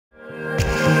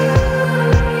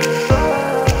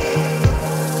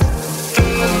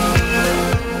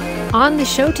On the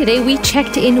show today, we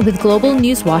checked in with Global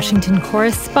News Washington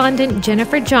correspondent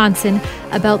Jennifer Johnson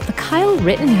about the Kyle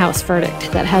Rittenhouse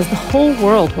verdict that has the whole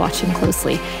world watching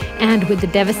closely. And with the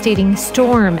devastating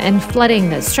storm and flooding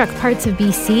that struck parts of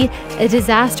BC, a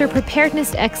disaster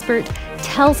preparedness expert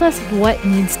tells us what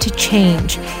needs to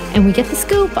change. And we get the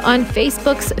scoop on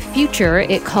Facebook's future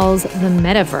it calls the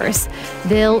metaverse.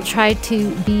 They'll try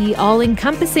to be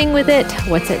all-encompassing with it.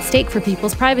 What's at stake for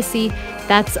people's privacy?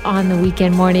 That's on the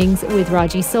Weekend Mornings with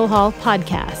Raji Sohal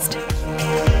podcast.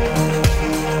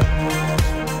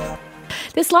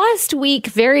 This last week,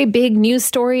 very big news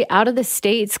story out of the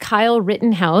States. Kyle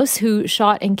Rittenhouse, who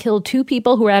shot and killed two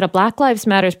people who were at a Black Lives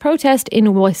Matter protest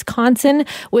in Wisconsin,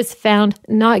 was found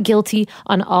not guilty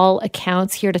on all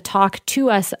accounts. Here to talk to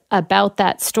us about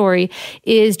that story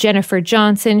is Jennifer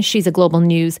Johnson. She's a Global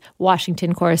News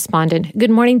Washington correspondent.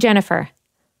 Good morning, Jennifer.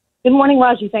 Good morning,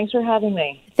 Raji. Thanks for having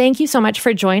me. Thank you so much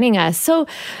for joining us. So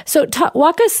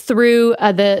walk us through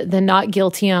the not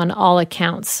guilty on all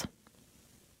accounts.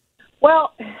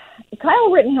 Well, Kyle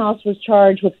Rittenhouse was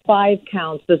charged with 5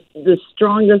 counts. The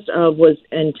strongest of was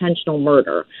intentional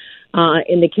murder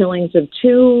in the killings of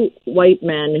 2 white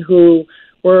men who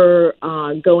were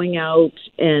going out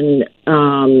and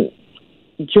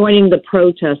joining the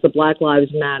protest, the Black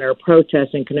Lives Matter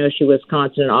protest in Kenosha,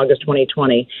 Wisconsin in August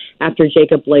 2020 after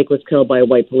Jacob Blake was killed by a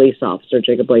white police officer,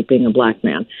 Jacob Blake being a black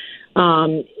man.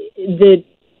 I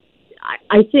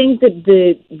think that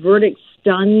the verdict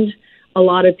stunned a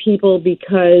lot of people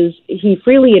because he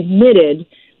freely admitted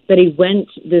that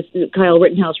Kyle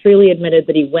Rittenhouse freely admitted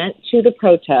that he went to the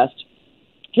protest,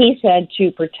 he said,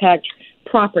 to protect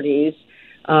properties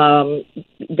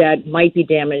that might be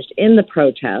damaged in the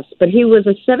protest. But he was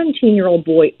a 17-year-old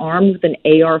boy armed with an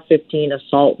AR-15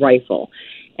 assault rifle.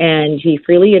 And he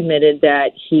freely admitted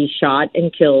that he shot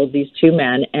and killed these 2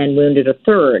 men and wounded a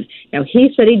third. Now,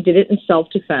 he said he did it in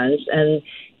self-defense, and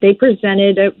they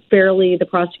presented the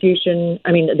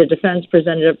defense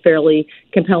presented a fairly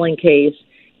compelling case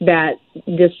that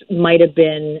this might have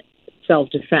been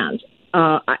self-defense.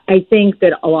 I think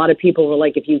that a lot of people were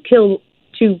like, if you kill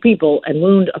 2 people and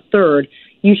wound a third,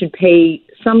 you should pay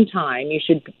some time. You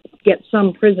should get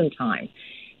some prison time.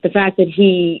 The fact that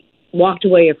he walked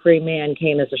away a free man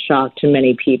came as a shock to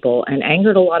many people and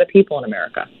angered a lot of people in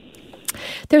America.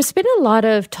 There's been a lot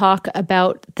of talk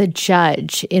about the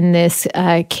judge in this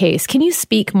case. Can you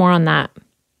speak more on that?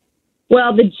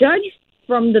 Well, the judge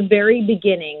from the very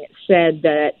beginning said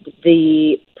that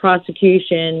the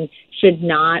prosecution could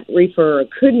not refer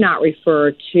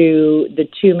to the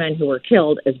 2 men who were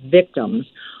killed as victims,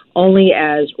 only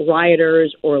as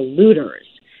rioters or looters.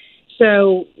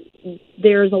 So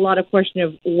there's a lot of question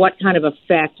of what kind of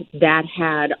effect that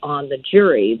had on the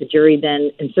jury. The jury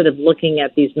then, instead of looking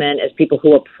at these men as people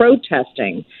who were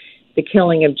protesting the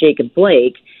killing of Jacob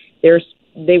Blake,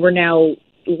 they were now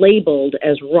labeled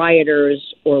as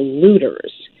rioters or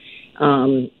looters.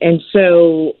 And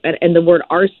the word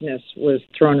arsonist was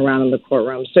thrown around in the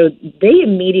courtroom. So they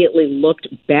immediately looked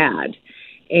bad.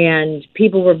 And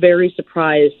people were very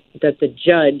surprised that the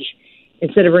judge,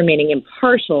 instead of remaining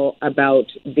impartial about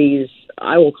these,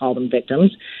 I will call them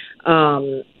victims,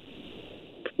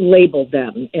 labeled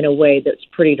them in a way that's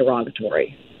pretty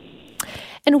derogatory.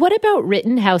 And what about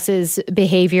Rittenhouse's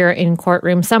behavior in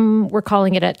courtroom? Some were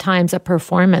calling it at times a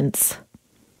performance.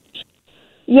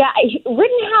 Yeah,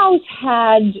 Rittenhouse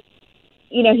had,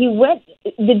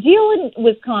 the deal in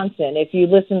Wisconsin, if you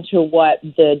listen to what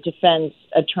the defense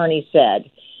attorney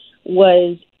said,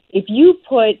 was if you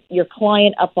put your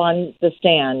client up on the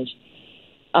stand,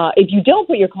 if you don't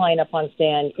put your client up on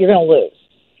stand, you're going to lose.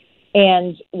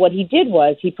 And what he did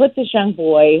was he put this young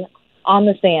boy on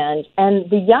the stand, and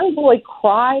the young boy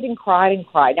cried and cried and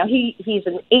cried. Now, he's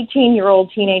an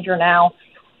 18-year-old teenager now.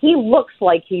 He looks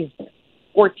like he's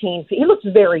 14. He looks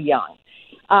very young.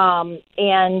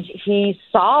 And he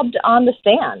sobbed on the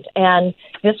stand. And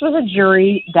this was a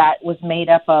jury that was made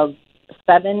up of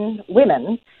 7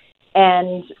 women.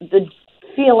 And the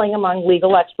feeling among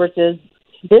legal experts is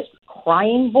this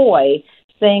crying boy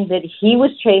saying that he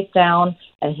was chased down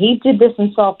and he did this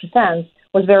in self-defense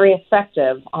was very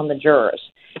effective on the jurors.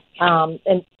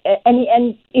 And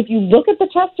if you look at the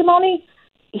testimony,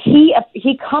 he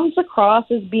comes across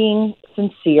as being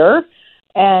sincere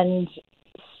and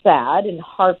sad and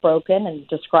heartbroken and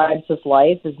describes his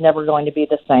life as never going to be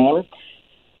the same.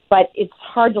 But it's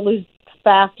hard to lose the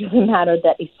fact of the matter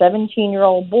that a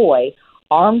 17-year-old boy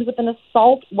armed with an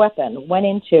assault weapon went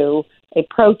into a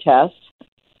protest.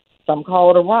 Some call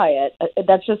it a riot.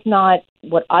 That's just not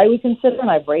what I would consider, and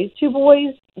I've raised 2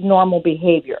 boys, normal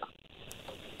behavior.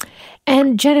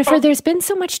 And Jennifer, there's been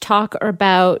so much talk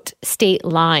about state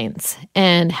lines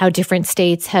and how different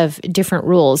states have different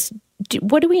rules.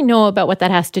 What do we know about what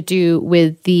that has to do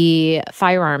with the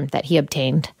firearm that he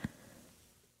obtained?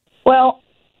 Well,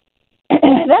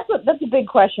 that's a big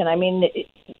question. I mean,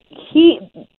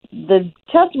 the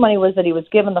testimony was that he was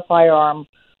given the firearm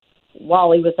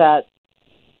while he was at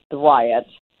the riot.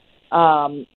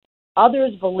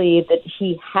 Others believe that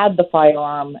he had the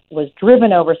firearm, was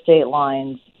driven over state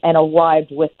lines, and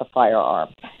arrived with the firearm.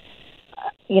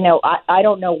 I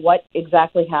don't know what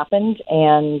exactly happened.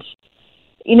 And,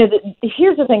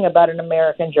 here's the thing about an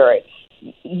American jury.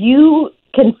 You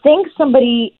can think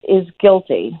somebody is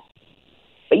guilty,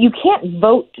 but you can't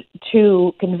vote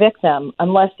to convict them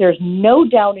unless there's no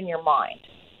doubt in your mind.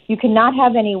 You cannot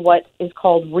have any what is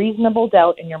called reasonable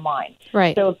doubt in your mind.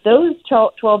 Right. So if those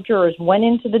 12 jurors went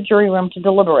into the jury room to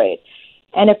deliberate,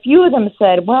 and a few of them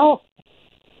said, well,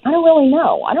 I don't really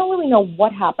know. I don't really know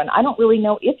what happened. I don't really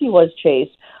know if he was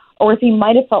chased or if he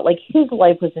might have felt like his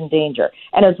life was in danger.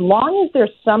 And as long as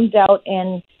there's some doubt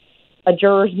in a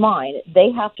juror's mind,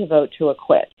 they have to vote to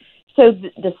acquit. So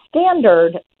the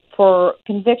standard for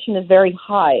conviction is very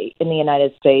high in the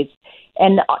United States.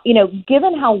 And,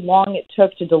 given how long it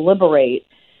took to deliberate,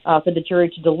 for the jury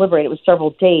to deliberate, it was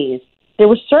several days, there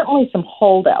were certainly some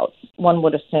holdouts, one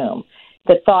would assume,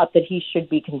 that thought that he should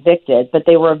be convicted, but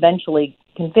they were eventually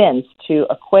convinced to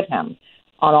acquit him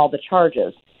on all the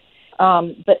charges.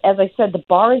 But as I said, the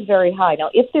bar is very high. Now,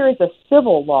 if there is a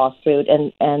civil lawsuit,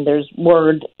 and there's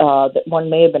word that one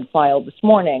may have been filed this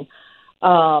morning,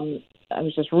 I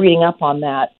was just reading up on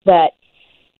that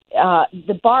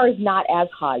the bar is not as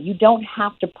high. You don't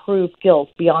have to prove guilt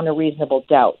beyond a reasonable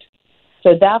doubt.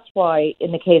 So that's why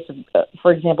in the case of,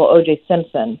 for example, O.J.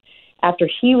 Simpson, after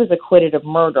he was acquitted of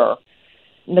murder,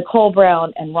 Nicole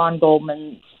Brown and Ron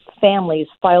Goldman's families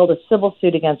filed a civil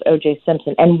suit against O.J.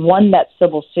 Simpson and won that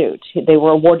civil suit. They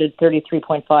were awarded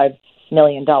 $33.5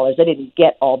 million. They didn't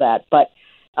get all that, but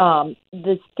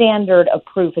the standard of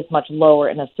proof is much lower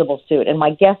in a civil suit. And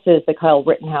my guess is that Kyle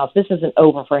Rittenhouse, this isn't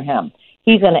over for him.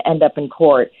 He's going to end up in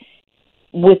court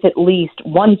with at least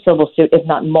one civil suit, if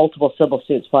not multiple civil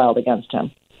suits filed against him.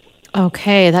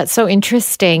 Okay, that's so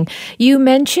interesting. You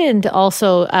mentioned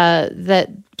also that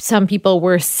some people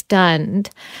were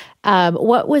stunned.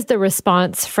 What was the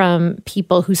response from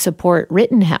people who support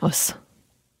Rittenhouse?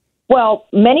 Well,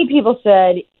 many people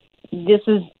said this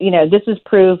is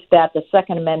proof that the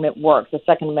Second Amendment works. The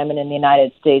Second Amendment in the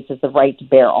United States is the right to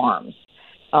bear arms.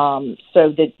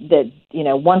 So that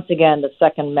once again, the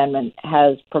Second Amendment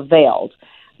has prevailed.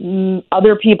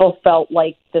 Other people felt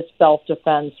like this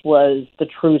self-defense was the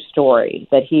true story,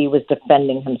 that he was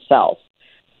defending himself.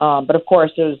 But of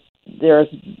course, there's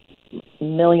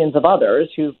millions of others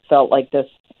who felt like that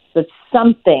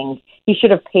something, he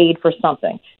should have paid for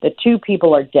something, that two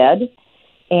people are dead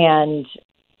and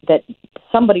that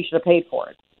somebody should have paid for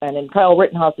it. And then Kyle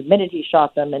Rittenhouse admitted he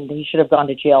shot them and he should have gone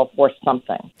to jail for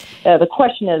something. The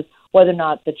question is whether or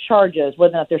not there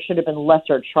should have been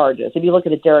lesser charges. If you look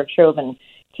at the Derek Chauvin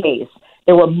case,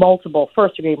 there were multiple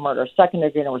first-degree murder,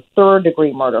 second-degree murder,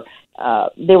 third-degree murder.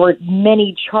 There were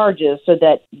many charges so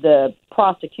that the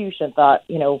prosecution thought,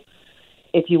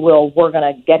 if you will, we're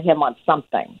going to get him on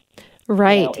something.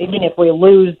 Right. Even if we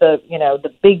lose the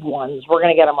big ones, we're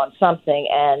going to get them on something.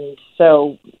 And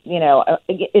so,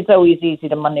 it's always easy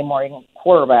to Monday morning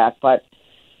quarterback, but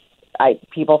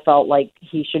people felt like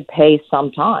he should pay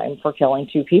some time for killing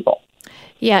two people.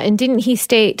 Yeah. And didn't he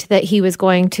state that he was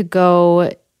going to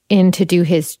go in to do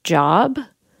his job?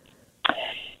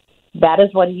 That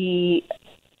is what he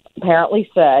apparently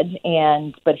said.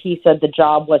 But he said the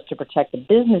job was to protect the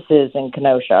businesses in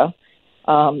Kenosha.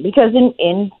 Because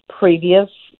in previous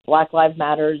Black Lives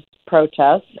Matter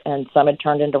protests, and some had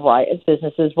turned into riots,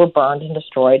 businesses were burned and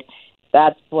destroyed.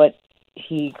 That's what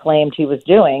he claimed he was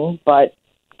doing, but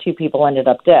two people ended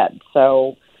up dead.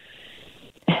 So,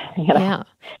 yeah.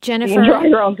 Jennifer, you can draw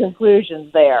your own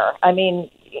conclusions there. I mean,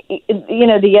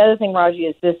 the other thing, Raji,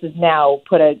 is this has now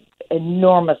put an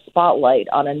enormous spotlight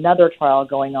on another trial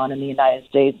going on in the United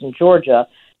States in Georgia,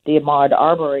 the Ahmaud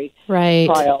Arbery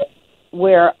trial,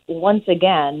 where once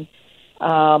again,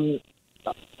 in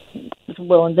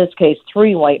this case,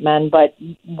 3 white men, but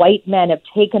white men have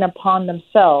taken upon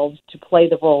themselves to play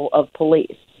the role of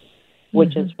police,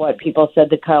 which is what people said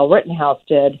that Kyle Rittenhouse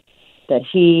did, that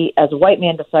he, as a white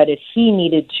man, decided he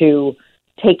needed to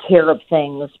take care of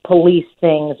things, police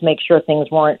things, make sure things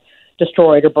weren't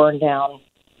destroyed or burned down.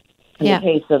 In the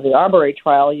case of the Arbery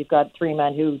trial, you've got 3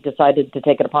 men who decided to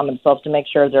take it upon themselves to make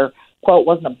sure their quote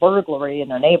wasn't a burglary in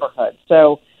their neighborhood.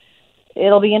 So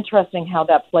it'll be interesting how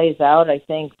that plays out. I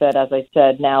think that, as I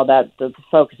said, now that the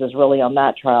focus is really on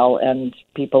that trial, and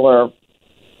people are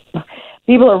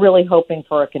really hoping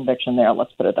for a conviction there.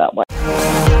 Let's put it that way.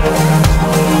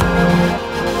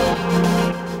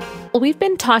 We've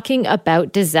been talking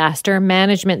about disaster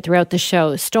management throughout the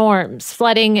show. Storms,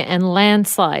 flooding, and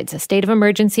landslides. A state of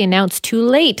emergency announced too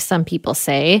late, some people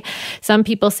say. Some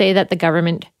people say that the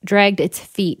government dragged its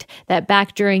feet, that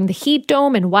back during the heat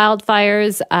dome and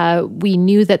wildfires, we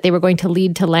knew that they were going to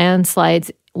lead to landslides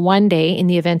one day in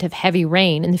the event of heavy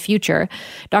rain in the future.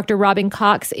 Dr. Robin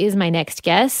Cox is my next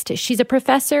guest. She's a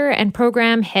professor and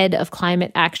program head of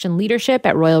climate action leadership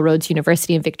at Royal Roads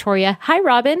University in Victoria. Hi,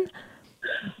 Robin.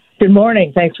 Good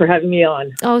morning. Thanks for having me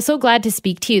on. Oh, so glad to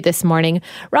speak to you this morning.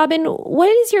 Robin, what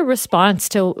is your response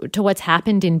to what's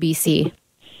happened in BC?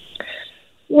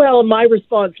 Well, my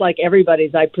response, like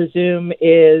everybody's, I presume,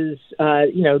 is,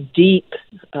 deep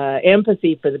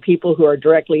empathy for the people who are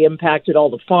directly impacted, all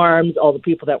the farms, all the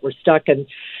people that were stuck in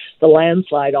the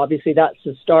landslide. Obviously, that's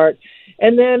the start.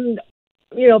 And then,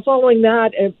 following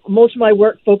that, most of my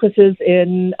work focuses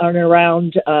in and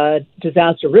around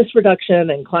disaster risk reduction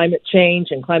and climate change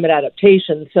and climate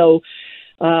adaptation. So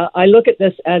I look at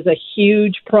this as a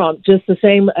huge prompt, just the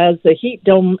same as the heat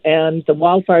dome and the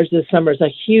wildfires this summer is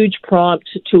a huge prompt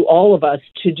to all of us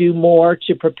to do more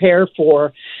to prepare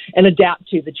for and adapt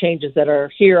to the changes that are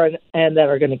here and that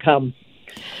are going to come.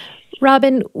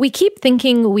 Robin, we keep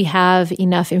thinking we have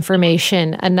enough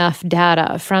information, enough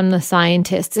data from the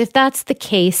scientists. If that's the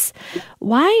case,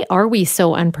 why are we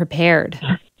so unprepared?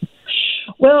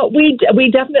 Well, we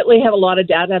definitely have a lot of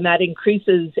data, and that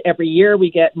increases every year.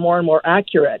 We get more and more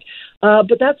accurate.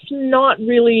 But that's not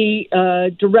really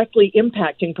directly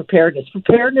impacting preparedness.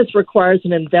 Preparedness requires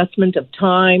an investment of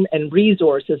time and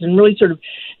resources and really sort of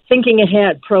thinking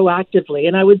ahead proactively.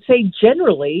 And I would say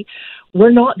generally,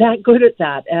 we're not that good at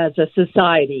that as a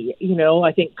society.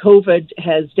 I think COVID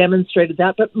has demonstrated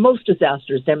that, but most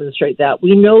disasters demonstrate that.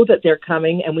 We know that they're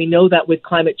coming, and we know that with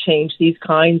climate change, these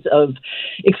kinds of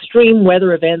extreme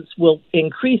weather events will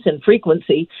increase in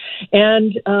frequency.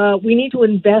 And we need to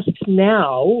invest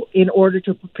now in order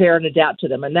to prepare and adapt to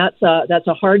them. And that's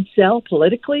a hard sell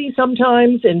politically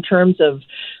sometimes in terms of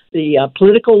the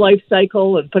political life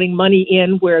cycle and putting money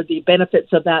in where the benefits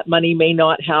of that money may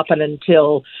not happen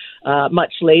until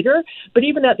much later. But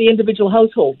even at the individual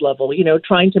household level,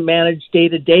 trying to manage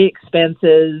day-to-day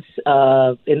expenses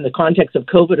in the context of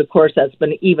COVID, of course, that's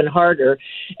been even harder.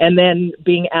 And then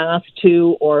being asked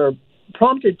to or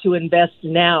prompted to invest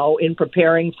now in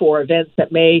preparing for events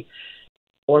that may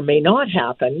or may not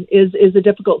happen is a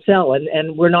difficult sell,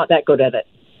 and we're not that good at it.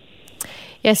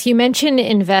 Yes, you mentioned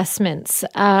investments.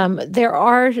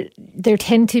 There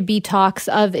tend to be talks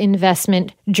of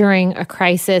investment during a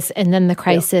crisis, and then the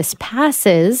crisis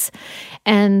passes,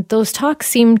 and those talks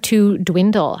seem to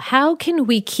dwindle. How can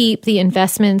we keep the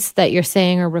investments that you're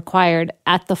saying are required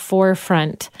at the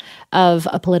forefront of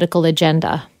a political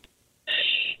agenda?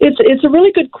 It's a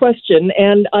really good question,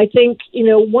 and I think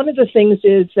one of the things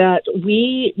is that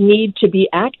we need to be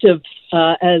active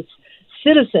as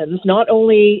citizens, not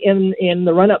only in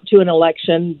the run-up to an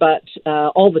election, but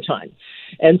all the time.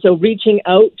 And so reaching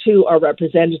out to our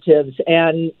representatives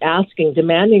and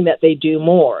demanding that they do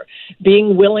more,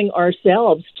 being willing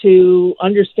ourselves to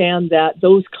understand that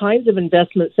those kinds of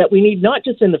investments that we need, not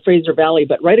just in the Fraser Valley,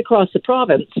 but right across the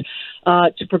province,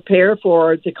 to prepare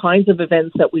for the kinds of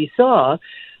events that we saw,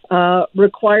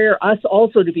 require us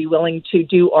also to be willing to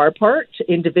do our part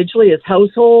individually as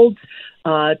households,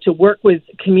 to work with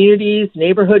communities,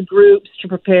 neighborhood groups to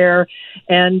prepare,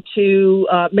 and to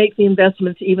make the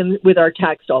investments even with our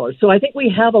tax dollars. So I think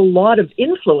we have a lot of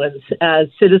influence as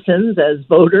citizens, as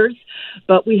voters,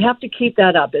 but we have to keep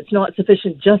that up. It's not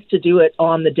sufficient just to do it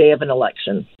on the day of an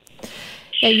election.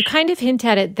 Yeah, you kind of hint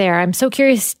at it there. I'm so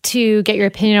curious to get your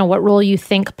opinion on what role you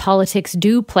think politics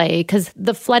do play, because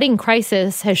the flooding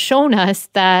crisis has shown us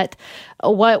that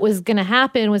what was going to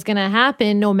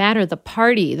happen no matter the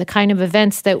party. The kind of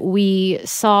events that we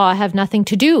saw have nothing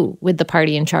to do with the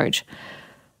party in charge.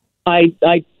 I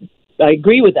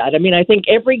agree with that. I mean, I think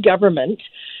every government,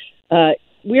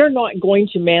 we are not going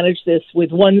to manage this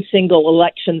with one single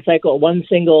election cycle, one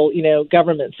single,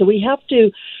 government. So we have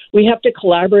to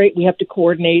collaborate, we have to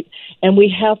coordinate, and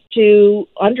we have to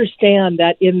understand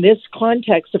that in this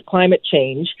context of climate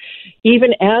change,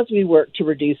 even as we work to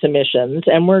reduce emissions,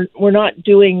 and we're not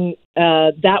doing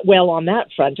that well on that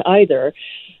front either,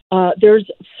 there's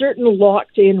certain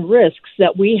locked-in risks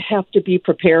that we have to be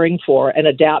preparing for and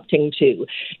adapting to.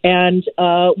 And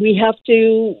we have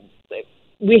to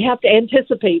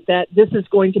anticipate that this is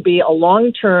going to be a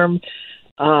long-term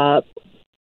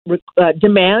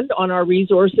demand on our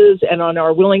resources and on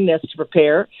our willingness to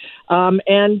prepare.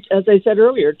 And as I said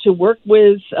earlier, to work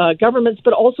with governments,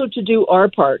 but also to do our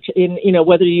part in,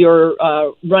 whether you're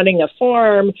running a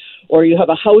farm or you have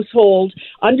a household,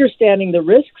 understanding the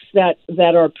risks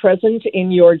that are present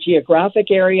in your geographic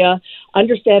area,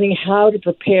 understanding how to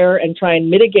prepare and try and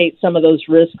mitigate some of those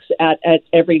risks at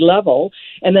every level.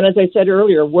 And then, as I said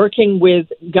earlier, working with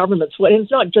governments, and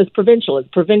it's not just provincial, it's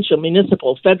provincial,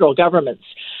 municipal, federal governments,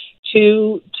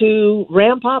 to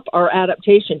ramp up our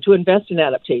adaptation, to invest in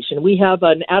adaptation. We have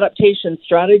an adaptation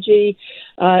strategy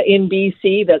in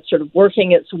BC that's sort of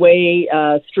working its way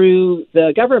through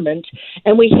the government,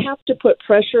 and we have to put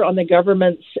pressure on the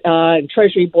governments and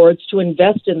treasury boards to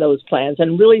invest in those plans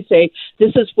and really say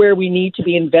this is where we need to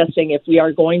be investing if we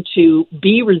are going to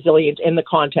be resilient in the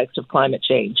context of climate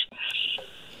change.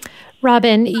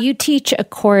 Robin, you teach a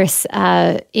course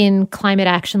in climate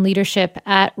action leadership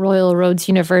at Royal Roads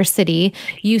University.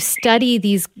 You study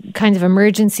these kinds of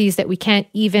emergencies that we can't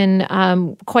even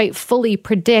quite fully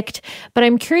predict. But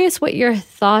I'm curious what your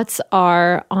thoughts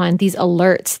are on these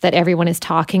alerts that everyone is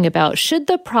talking about. Should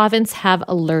the province have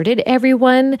alerted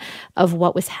everyone of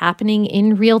what was happening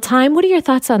in real time? What are your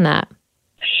thoughts on that?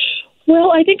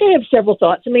 Well, I think I have several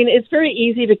thoughts. I mean, it's very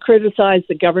easy to criticize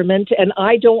the government, and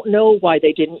I don't know why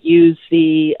they didn't use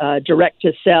the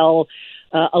direct-to-cell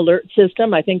alert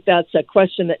system. I think that's a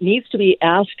question that needs to be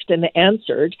asked and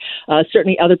answered.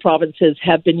 Certainly other provinces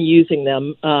have been using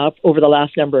them over the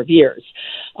last number of years.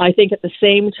 I think at the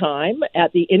same time,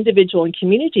 at the individual and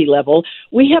community level,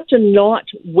 we have to not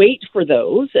wait for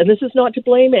those, and this is not to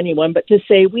blame anyone, but to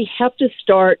say we have to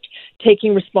start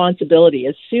taking responsibility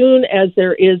as soon as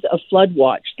there is a flood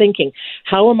watch, thinking,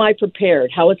 how am I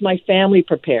prepared? How is my family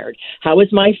prepared? How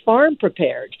is my farm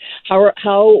prepared?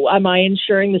 How am I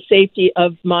ensuring the safety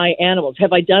of my animals?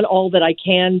 Have I done all that I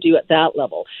can do at that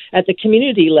level? At the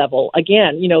community level,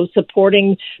 again,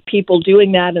 supporting people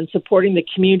doing that and supporting the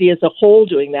community as a whole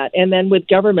doing that. And then with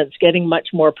governments getting much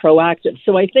more proactive.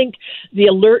 So I think the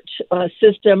alert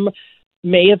system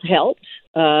may have helped.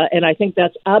 And I think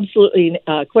that's absolutely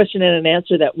a question and an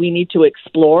answer that we need to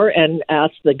explore and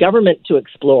ask the government to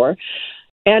explore.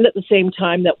 And at the same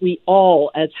time that we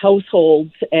all, as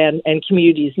households and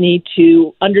communities, need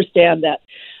to understand that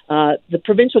the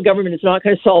provincial government is not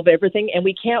going to solve everything, and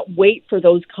we can't wait for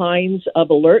those kinds of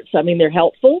alerts. I mean, they're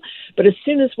helpful, but as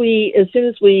soon as we,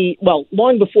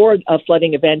 long before a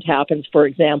flooding event happens, for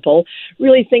example,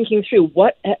 really thinking through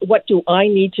what do I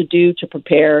need to do to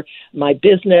prepare my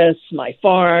business, my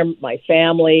farm, my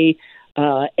family,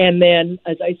 and then,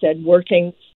 as I said,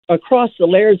 working across the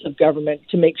layers of government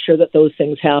to make sure that those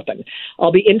things happen.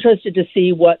 I'll be interested to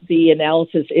see what the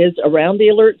analysis is around the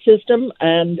alert system.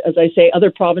 And as I say,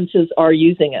 other provinces are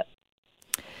using it.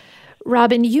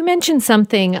 Robin, you mentioned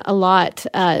something a lot,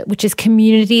 which is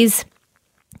communities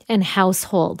and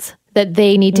households, that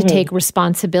they need to take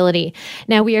responsibility.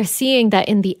 Now, we are seeing that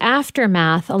in the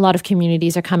aftermath, a lot of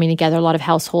communities are coming together. A lot of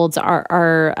households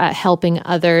are helping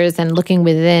others and looking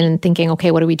within and thinking,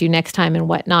 okay, what do we do next time and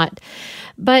whatnot.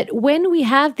 But when we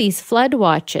have these flood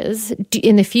watches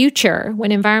in the future,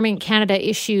 when Environment Canada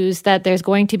issues that there's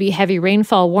going to be heavy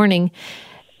rainfall warning,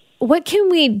 what can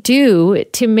we do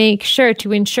to make sure,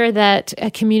 to ensure that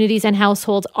communities and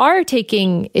households are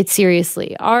taking it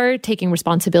seriously, are taking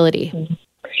responsibility?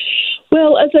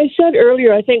 Well, as I said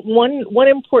earlier, I think one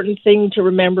important thing to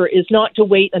remember is not to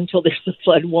wait until there's a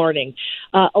flood warning.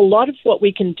 A lot of what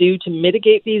we can do to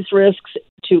mitigate these risks,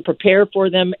 to prepare for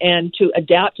them, and to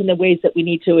adapt in the ways that we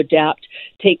need to adapt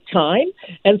take time.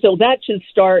 And so that should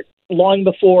start long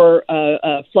before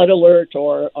a flood alert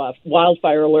or a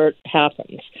wildfire alert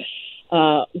happens.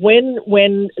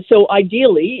 So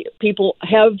ideally, people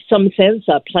have some sense,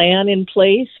 a plan in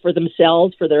place for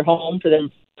themselves, for their home,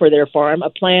 for their farm, a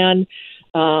plan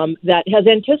that has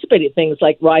anticipated things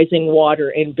like rising water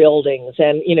in buildings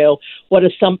and, what a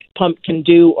sump pump can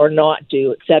do or not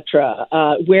do, et cetera,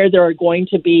 where there are going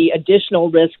to be additional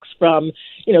risks from,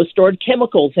 stored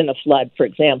chemicals in a flood, for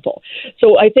example.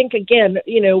 So I think, again,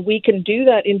 we can do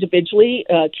that individually.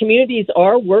 Communities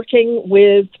are working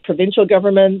with provincial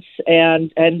governments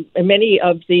and many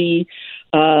of the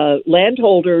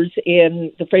landholders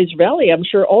in the Fraser Valley, I'm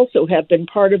sure, also have been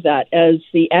part of that as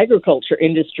the agriculture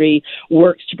industry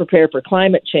works to prepare for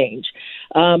climate change.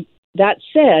 That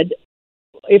said,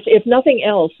 if nothing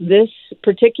else, this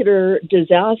particular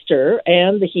disaster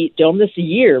and the heat dome this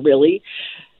year really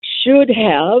should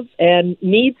have and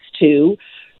needs to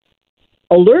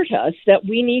alert us that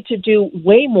we need to do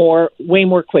way more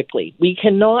quickly. We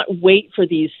cannot wait for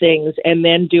these things and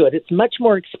then do it. It's much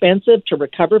more expensive to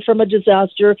recover from a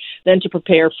disaster than to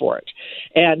prepare for it.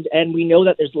 And we know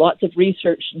that there's lots of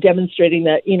research demonstrating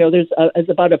that, there's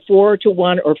about a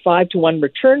 4-to-1 or 5-to-1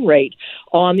 return rate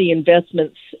on the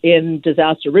investments in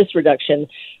disaster risk reduction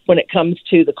when it comes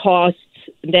to the costs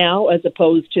now as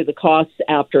opposed to the costs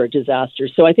after a disaster.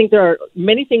 So I think there are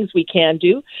many things we can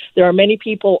do. There are many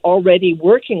people already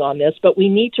working on this, but we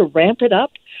need to ramp it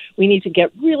up. We need to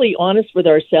get really honest with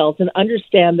ourselves and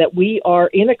understand that we are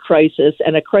in a crisis,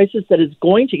 and a crisis that is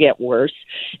going to get worse.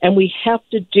 And we have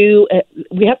to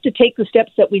take the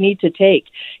steps that we need to take.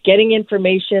 Getting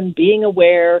information, being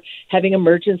aware, having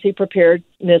emergency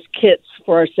preparedness kits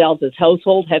for ourselves as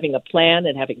household, having a plan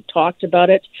and having talked about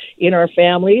it in our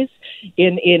families,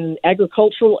 in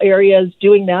agricultural areas,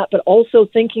 doing that, but also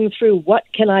thinking through what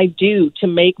can I do to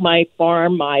make my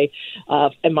farm,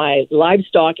 and my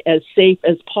livestock as safe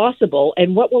as possible,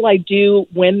 and what will I do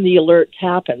when the alerts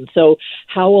happen? So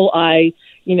how will I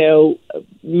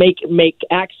make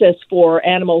access for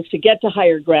animals to get to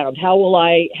higher ground? How will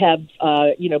I have,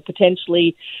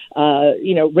 potentially,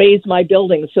 raise my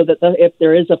building so that if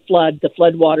there is a flood, the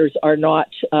floodwaters are not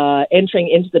entering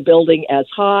into the building as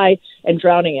high and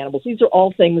drowning animals? These are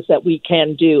all things that we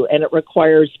can do, and it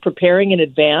requires preparing in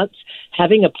advance,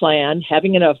 having a plan,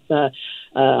 having enough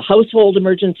household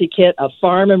emergency kit, a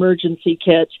farm emergency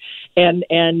kit,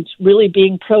 and really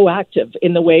being proactive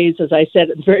in the ways, as I said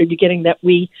at the very beginning, that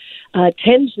we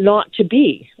tend not to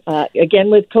be. Again,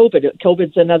 with COVID.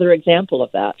 COVID's another example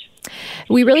of that.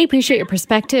 We really appreciate your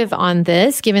perspective on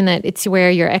this, given that it's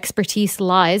where your expertise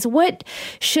lies. What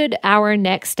should our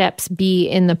next steps be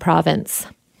in the province?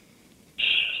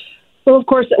 Well, of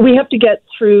course, we have to get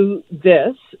through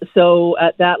this. So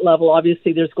at that level,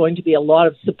 obviously, there's going to be a lot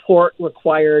of support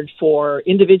required for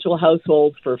individual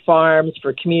households, for farms,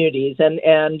 for communities,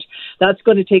 and that's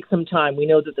going to take some time. We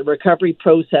know that the recovery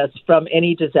process from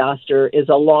any disaster is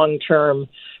a long-term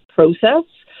process.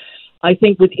 I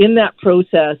think within that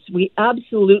process, we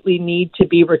absolutely need to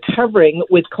be recovering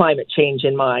with climate change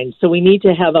in mind. So we need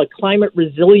to have a climate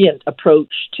resilient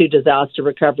approach to disaster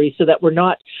recovery so that we're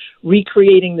not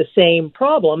recreating the same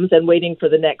problems and waiting for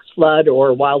the next flood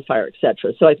or wildfire, et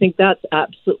cetera. So I think that's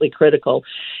absolutely critical.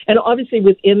 And obviously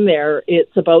within there,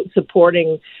 it's about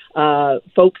supporting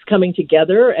folks coming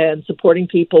together and supporting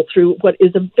people through what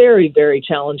is a very, very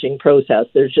challenging process.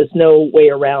 There's just no way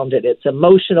around it. It's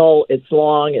emotional, it's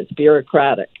long, it's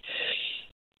bureaucratic.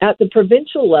 At the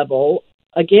provincial level,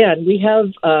 again, we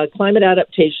have a climate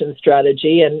adaptation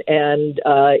strategy, and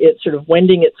it's sort of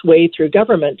wending its way through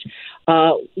government.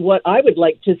 What I would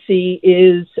like to see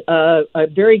is a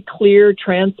very clear,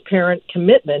 transparent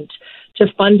commitment to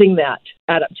funding that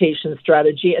adaptation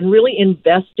strategy and really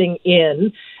investing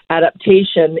in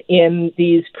adaptation in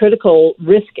these critical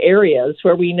risk areas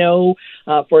where we know,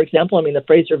 for example, the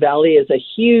Fraser Valley is a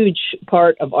huge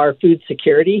part of our food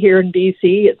security here in BC.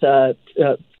 It's a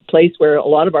place where a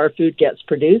lot of our food gets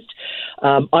produced.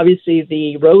 Obviously,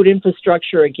 the road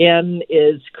infrastructure, again,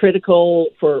 is critical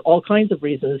for all kinds of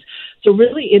reasons. So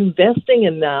really investing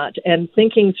in that and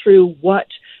thinking through what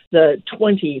the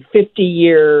 20,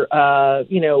 50-year,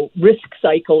 risk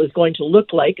cycle is going to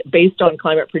look like based on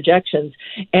climate projections,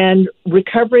 and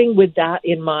recovering with that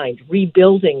in mind,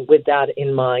 rebuilding with that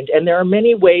in mind. And there are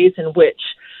many ways in which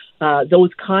those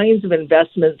kinds of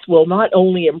investments will not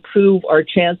only improve our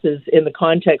chances in the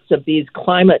context of these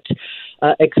climate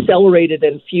accelerated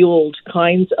and fueled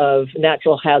kinds of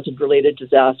natural hazard-related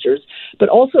disasters, but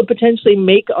also potentially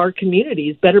make our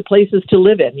communities better places to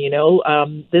live in.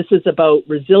 This is about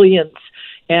resilience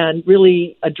and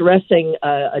really addressing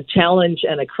a challenge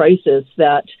and a crisis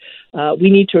that we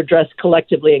need to address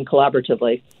collectively and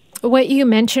collaboratively. What you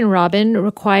mentioned, Robin,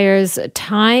 requires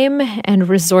time and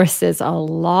resources, a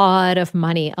lot of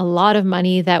money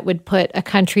that would put a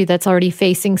country that's already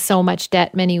facing so much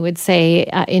debt, many would say,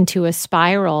 into a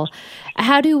spiral.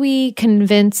 How do we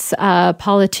convince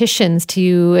politicians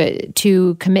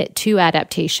to commit to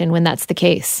adaptation when that's the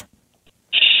case?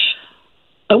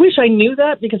 I wish I knew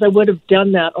that, because I would have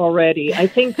done that already. I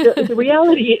think the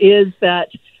reality is that,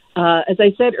 as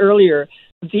I said earlier,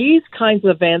 these kinds of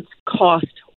events cost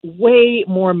way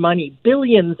more money,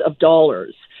 billions of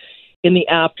dollars in the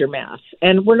aftermath.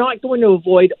 And we're not going to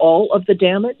avoid all of the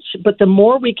damage, but the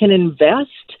more we can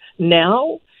invest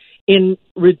now in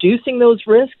reducing those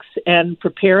risks and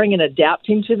preparing and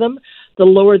adapting to them, the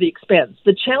lower the expense.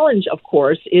 The challenge, of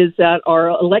course, is that our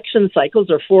election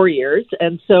cycles are 4 years.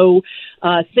 And so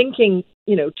thinking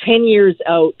 10 years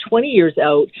out, 20 years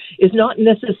out is not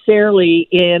necessarily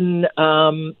in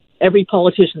every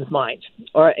politician's mind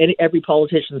or every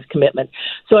politician's commitment.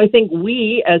 So I think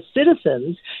we as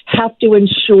citizens have to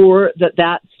ensure that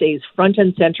that stays front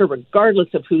and center, regardless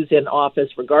of who's in office,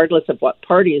 regardless of what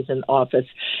party is in office,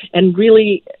 and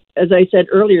really, as I said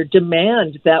earlier,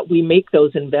 demand that we make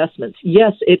those investments.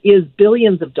 Yes, it is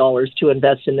billions of dollars to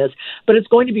invest in this, but it's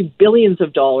going to be billions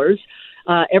of dollars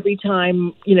every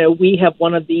time, we have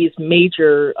one of these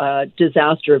major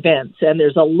disaster events. And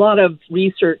there's a lot of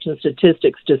research and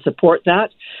statistics to support that.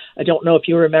 I don't know if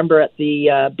you remember at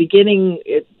the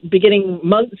beginning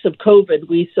months of COVID,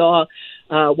 we saw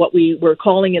what we were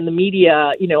calling in the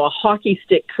media, a hockey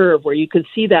stick curve where you could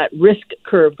see that risk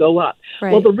curve go up.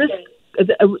 Right. Well,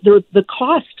 the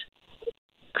cost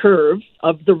curve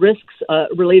of the risks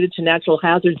related to natural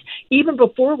hazards, even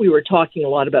before we were talking a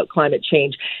lot about climate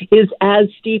change, is as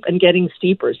steep and getting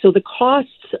steeper. So the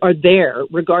costs are there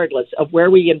regardless of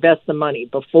where we invest the money,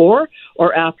 before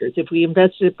or after. If we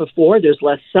invested it before, there's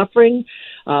less suffering,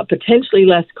 potentially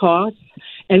less costs,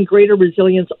 and greater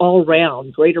resilience all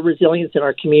around, greater resilience in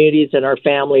our communities and our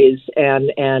families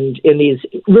and in these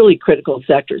really critical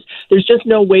sectors. There's just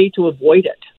no way to avoid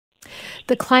it.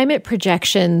 The climate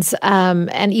projections,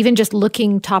 and even just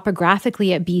looking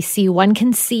topographically at BC, one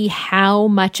can see how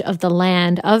much of the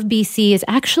land of BC is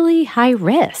actually high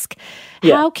risk.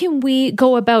 Yeah. How can we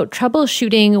go about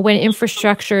troubleshooting when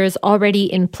infrastructure is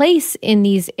already in place in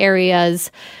these areas?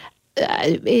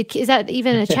 Is that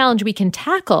even a challenge we can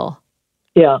tackle?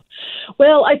 Yeah.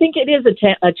 Well, I think it is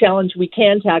a challenge we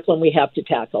can tackle and we have to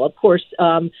tackle. Of course,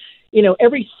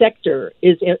 every sector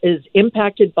is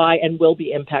impacted by and will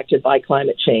be impacted by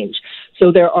climate change.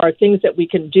 So there are things that we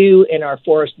can do in our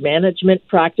forest management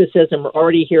practices, and we're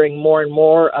already hearing more and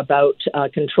more about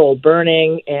controlled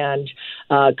burning and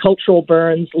cultural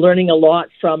burns, learning a lot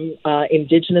from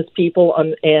Indigenous people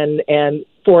and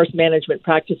forest management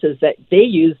practices that they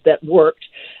used that worked,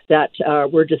 that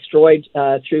were destroyed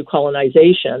through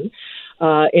colonization.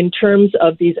 In terms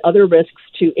of these other risks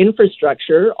to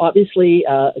infrastructure, obviously,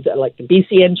 like the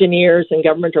BC engineers and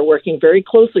government are working very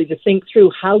closely to think through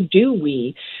how do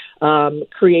we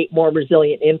create more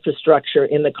resilient infrastructure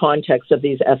in the context of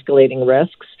these escalating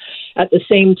risks. At the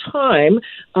same time,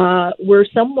 we're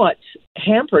somewhat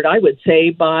hampered, I would say,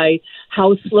 by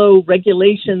how slow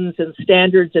regulations and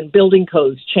standards and building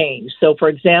codes change. So, for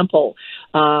example,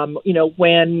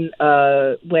 when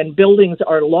buildings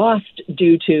are lost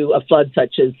due to a flood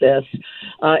such as this,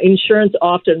 insurance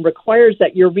often requires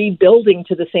that you're rebuilding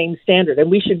to the same standard,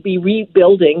 and we should be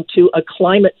rebuilding to a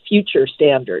climate future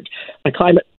standard, a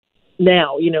climate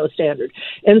now, standard.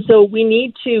 And so we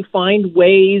need to find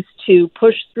ways to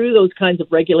push through those kinds of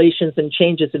regulations and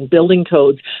changes in building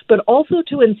codes, but also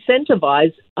to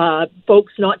incentivize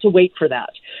folks not to wait for that.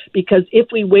 Because if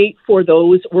we wait for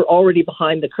those, we're already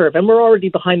behind the curve. And we're already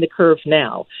behind the curve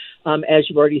now. As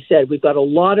you've already said, we've got a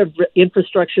lot of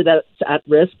infrastructure that's at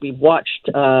risk. We've watched,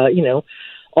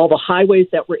 all the highways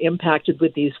that were impacted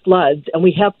with these floods. And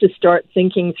we have to start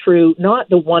thinking through not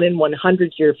the 1 in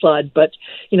 100 year flood, but,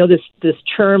 this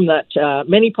term that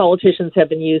many politicians have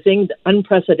been using, the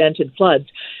unprecedented floods.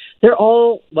 They're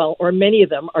all, or many of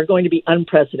them are going to be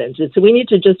unprecedented. So we need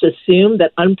to just assume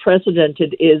that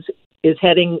unprecedented is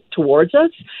heading towards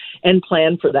us and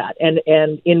plan for that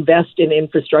and invest in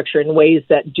infrastructure in ways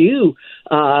that do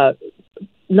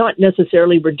not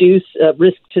necessarily reduce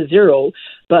risk to zero,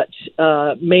 but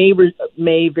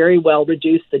may very well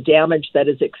reduce the damage that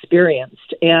is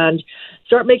experienced, and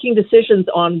start making decisions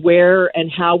on where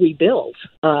and how we build.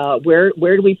 Where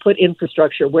do we put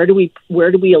infrastructure? Where do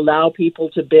we allow people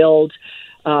to build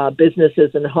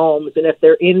businesses and homes? And if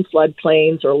they're in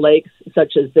floodplains or lakes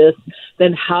such as this,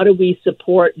 then how do we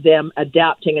support them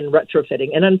adapting and retrofitting?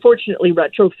 And unfortunately,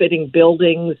 retrofitting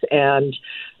buildings and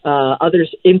other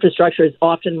infrastructure is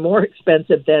often more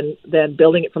expensive than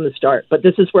building it from the start. But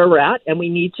this is where we're at, and we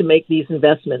need to make these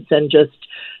investments and just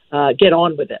get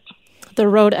on with it. The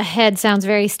road ahead sounds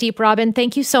very steep, Robin.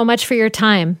 Thank you so much for your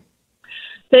time.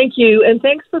 Thank you, and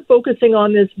thanks for focusing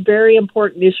on this very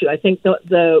important issue. I think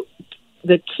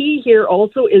the key here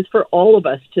also is for all of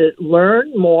us to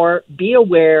learn more, be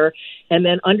aware, and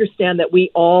then understand that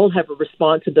we all have a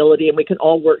responsibility and we can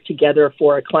all work together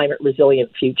for a climate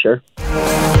resilient future.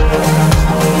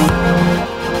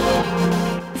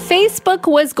 Facebook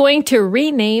was going to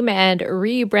rename and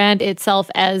rebrand itself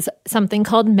as something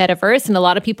called Metaverse, and a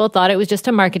lot of people thought it was just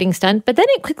a marketing stunt, but then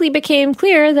it quickly became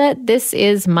clear that this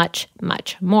is much,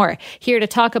 much more. Here to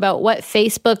talk about what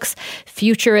Facebook's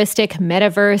futuristic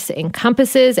Metaverse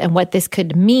encompasses and what this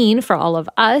could mean for all of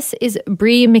us is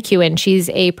Bree McEwen. She's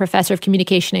a professor of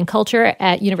communication and culture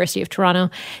at University of Toronto.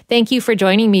 Thank you for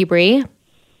joining me, Bree.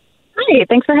 Hi,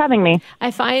 thanks for having me.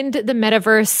 I find the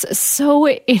metaverse so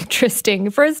interesting.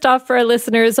 First off, for our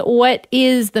listeners, what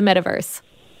is the metaverse?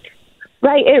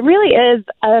 Right, it really is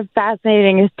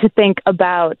fascinating to think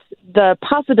about the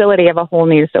possibility of a whole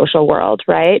new social world,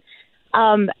 right?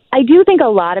 I do think a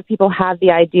lot of people have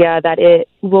the idea that it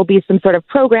will be some sort of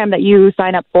program that you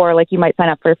sign up for, like you might sign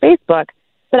up for Facebook.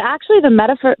 But actually, the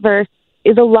metaverse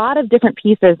is a lot of different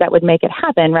pieces that would make it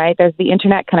happen, right? There's the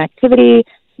internet connectivity.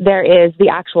 There is the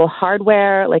actual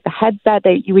hardware, like the headset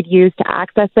that you would use to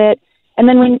access it. And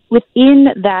then within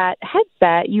that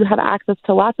headset, you have access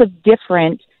to lots of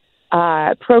different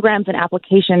programs and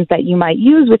applications that you might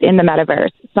use within the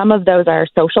metaverse. Some of those are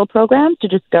social programs to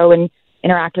just go and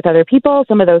interact with other people.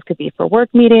 Some of those could be for work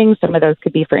meetings. Some of those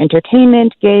could be for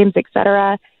entertainment, games,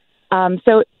 etc.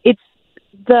 So it's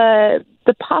the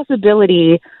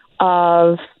possibility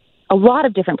of a lot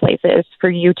of different places for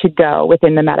you to go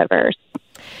within the metaverse.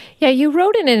 Yeah, you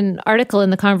wrote in an article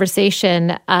in The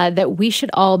Conversation that we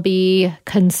should all be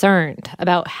concerned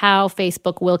about how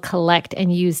Facebook will collect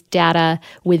and use data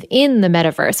within the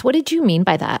metaverse. What did you mean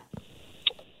by that?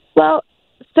 Well,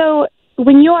 so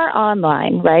when you are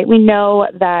online, right, we know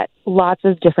that lots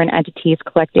of different entities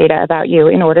collect data about you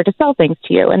in order to sell things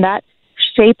to you, and that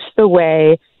shapes the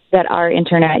way that our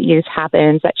internet use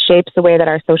happens, that shapes the way that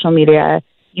our social media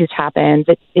use happens,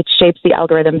 it shapes the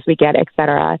algorithms we get, et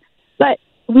cetera. But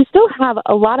we still have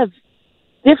a lot of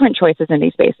different choices in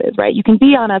these spaces, right? You can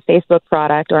be on a Facebook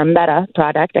product or a Meta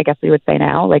product, I guess we would say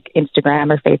now, like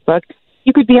Instagram or Facebook.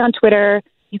 You could be on Twitter.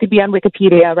 You could be on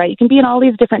Wikipedia, right? You can be in all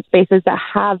these different spaces that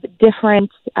have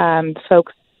different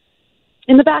folks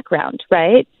in the background,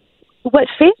 right? What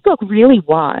Facebook really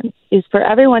wants is for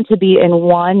everyone to be in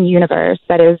one universe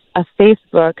that is a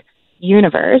Facebook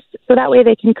universe, so that way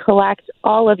they can collect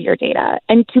all of your data.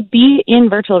 And to be in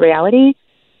virtual reality,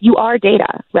 you are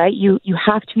data, right? You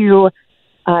have to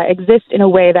exist in a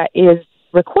way that is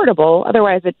recordable.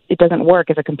 Otherwise, it doesn't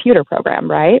work as a computer program,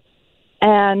 right?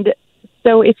 And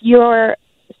so if your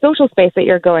social space that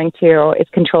you're going to is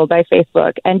controlled by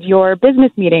Facebook, and your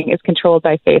business meeting is controlled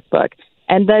by Facebook,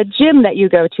 and the gym that you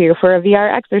go to for a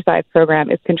VR exercise program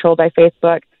is controlled by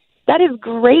Facebook, that is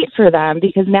great for them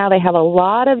because now they have a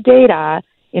lot of data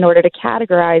in order to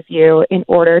categorize you, in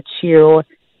order to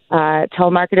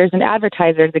tell marketers and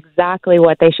advertisers exactly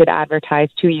what they should advertise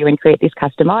to you and create these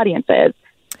custom audiences.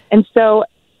 And so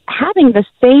having the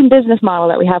same business model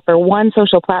that we have for one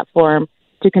social platform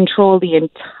to control the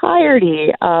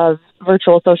entirety of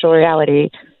virtual social reality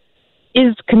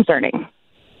is concerning.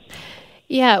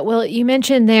 Yeah, well, you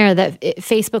mentioned there that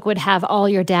Facebook would have all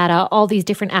your data, all these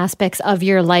different aspects of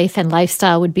your life and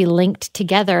lifestyle would be linked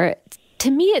together.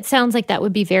 To me, it sounds like that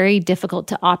would be very difficult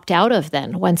to opt out of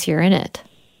then once you're in it.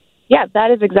 Yeah,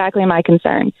 that is exactly my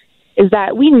concern, is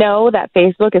that we know that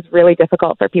Facebook is really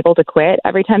difficult for people to quit.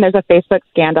 Every time there's a Facebook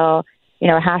scandal, a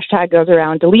hashtag goes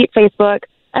around, delete Facebook,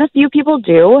 and a few people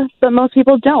do, but most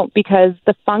people don't, because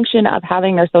the function of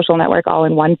having their social network all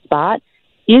in one spot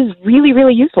is really,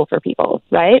 really useful for people,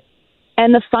 right?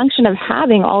 And the function of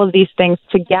having all of these things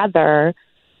together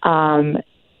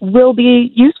will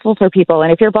be useful for people.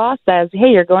 And if your boss says,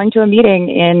 hey, you're going to a meeting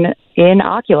in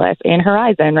Oculus, in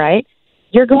Horizon, right?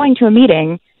 You're going to a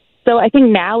meeting. So I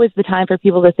think now is the time for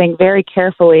people to think very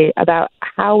carefully about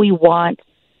how we want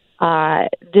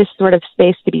this sort of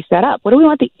space to be set up. What do we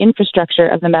want the infrastructure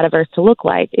of the metaverse to look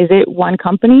like? Is it one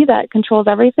company that controls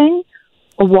everything,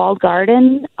 a walled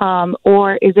garden,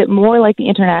 or is it more like the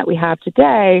internet we have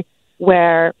today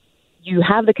where you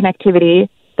have the connectivity,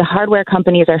 the hardware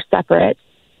companies are separate,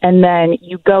 and then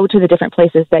you go to the different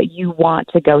places that you want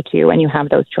to go to and you have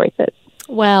those choices?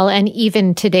 Well, and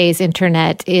even today's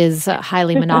internet is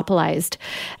highly monopolized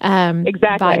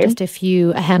exactly. by just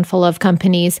a handful of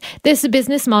companies. This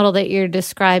business model that you're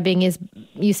describing is,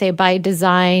 you say, by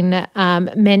design,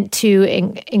 meant to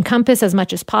encompass as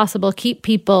much as possible, keep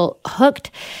people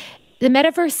hooked. The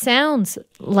metaverse sounds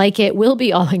like it will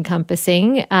be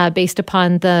all-encompassing based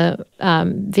upon the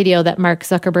video that Mark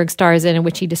Zuckerberg stars in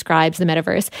which he describes the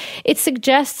metaverse. It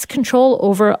suggests control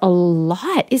over a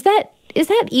lot. Is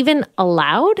that even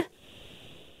allowed?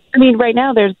 I mean, right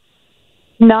now there's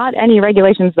not any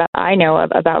regulations that I know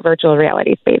of about virtual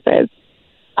reality spaces.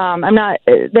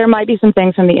 There might be some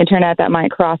things from the internet that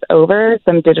might cross over,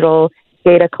 some digital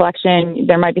data collection.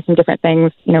 There might be some different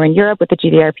things, in Europe with the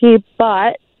GDPR,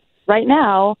 but right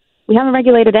now we haven't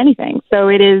regulated anything. So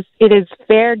it is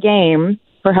fair game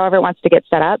for however it wants to get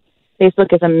set up.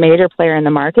 Facebook is a major player in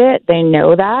the market. They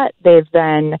know that. They've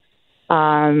been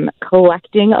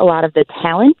collecting a lot of the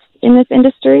talent in this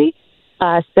industry.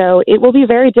 So it will be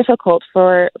very difficult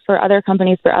for other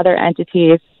companies, for other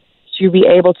entities to be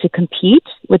able to compete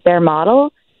with their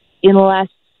model unless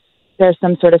there's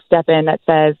some sort of step in that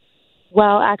says,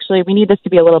 well, actually, we need this to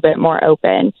be a little bit more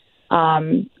open,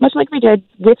 much like we did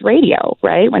with radio,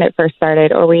 right, when it first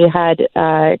started, or we had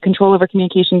control over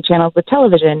communication channels with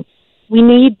television. We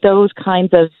need those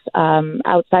kinds of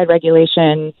outside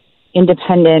regulation,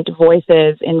 independent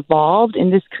voices involved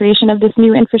in this creation of this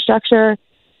new infrastructure,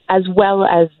 as well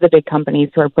as the big companies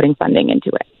who are putting funding into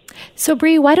it. So,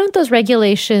 Bree, why don't those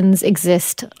regulations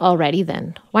exist already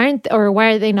then? Why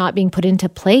are they not being put into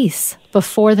place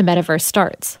before the metaverse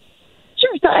starts?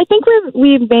 Sure. So I think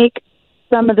we make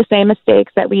some of the same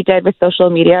mistakes that we did with social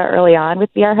media early on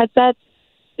with VR headsets.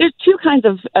 There's two kinds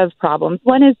of problems.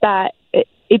 One is that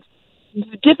it's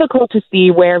difficult to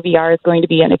see where VR is going to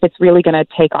be and if it's really going to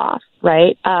take off,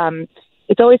 right?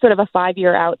 It's always sort of a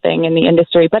 5-year out thing in the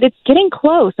industry, but it's getting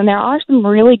close, and there are some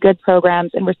really good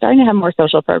programs, and we're starting to have more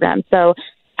social programs. So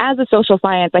as a social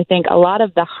science, I think a lot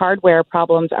of the hardware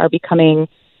problems are becoming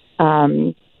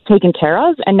taken care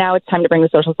of, and now it's time to bring the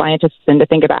social scientists in to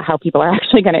think about how people are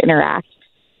actually going to interact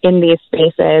in these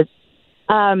spaces.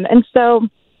 And so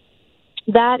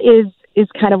that is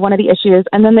kind of one of the issues.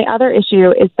 And then the other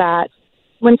issue is that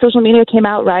when social media came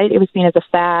out, right, it was seen as a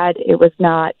fad. It was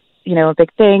not a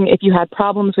big thing. If you had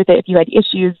problems with it, if you had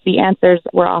issues, the answers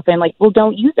were often like, well,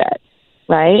 don't use it,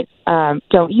 right?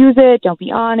 Don't use it, don't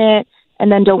be on it,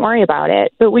 and then don't worry about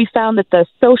it. But we found that the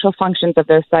social functions of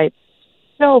those sites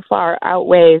so far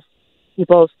outweighs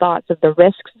people's thoughts of the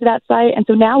risks to that site. And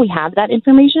so now we have that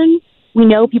information. We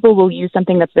know people will use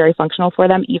something that's very functional for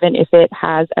them, even if it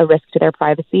has a risk to their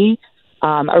privacy,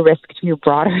 a risk to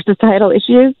broader societal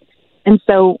issues. And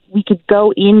so we could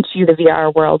go into the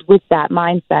VR world with that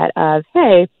mindset of,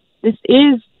 hey, this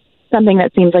is something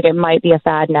that seems like it might be a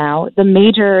fad now. The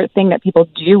major thing that people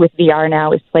do with VR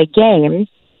now is play games,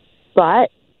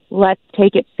 but let's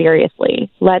take it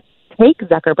seriously. Let's take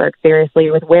Zuckerberg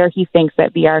seriously with where he thinks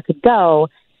that VR could go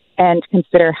and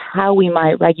consider how we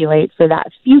might regulate for that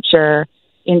future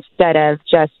instead of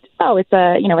just, it's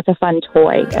a fun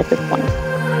toy at this point.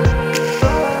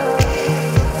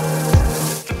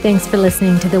 Thanks for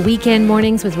listening to the Weekend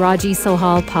Mornings with Raji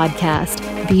Sohal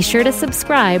podcast. Be sure to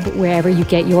subscribe wherever you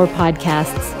get your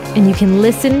podcasts. And you can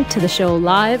listen to the show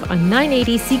live on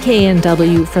 980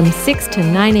 CKNW from 6 to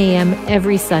 9 a.m.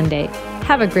 every Sunday.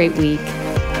 Have a great week.